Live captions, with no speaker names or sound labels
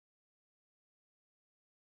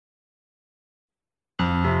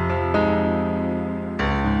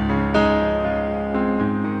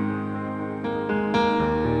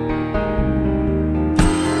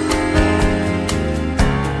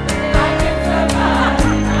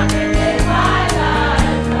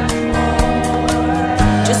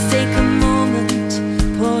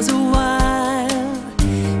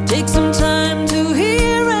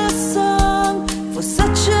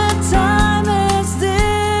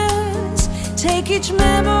Take each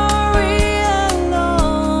memory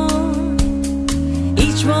along.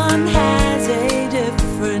 Each one has a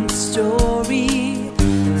different story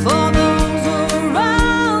for those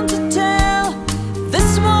around to tell.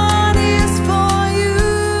 This one is for you.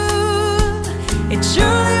 It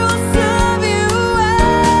surely will serve you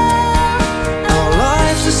well. Our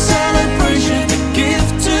life's a celebration, a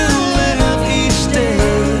gift to live each day.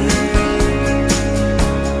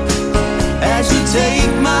 As you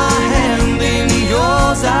take my hand in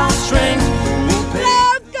yours, our strength will pay.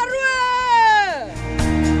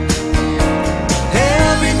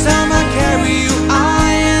 Every time I carry you,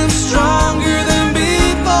 I am stronger than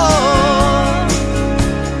before.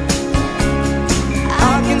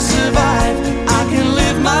 I can survive, I can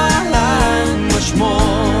live my life much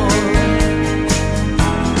more.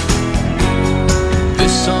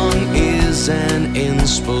 This song is an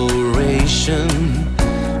inspiration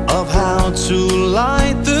of how to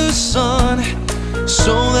light the sun,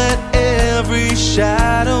 so that every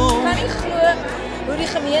shadow. Kan nie glo hoe die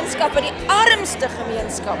gemeenskappe, die armste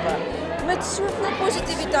gemeenskappe, met soveel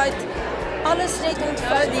positiwiteit alles net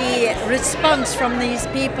ontvang. The response from these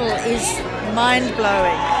people is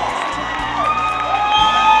mind-blowing.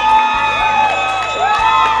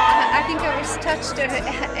 I think I was touched in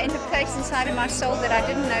a place inside of my soul that I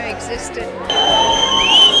didn't know existed.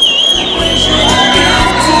 Wish I could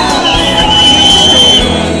give to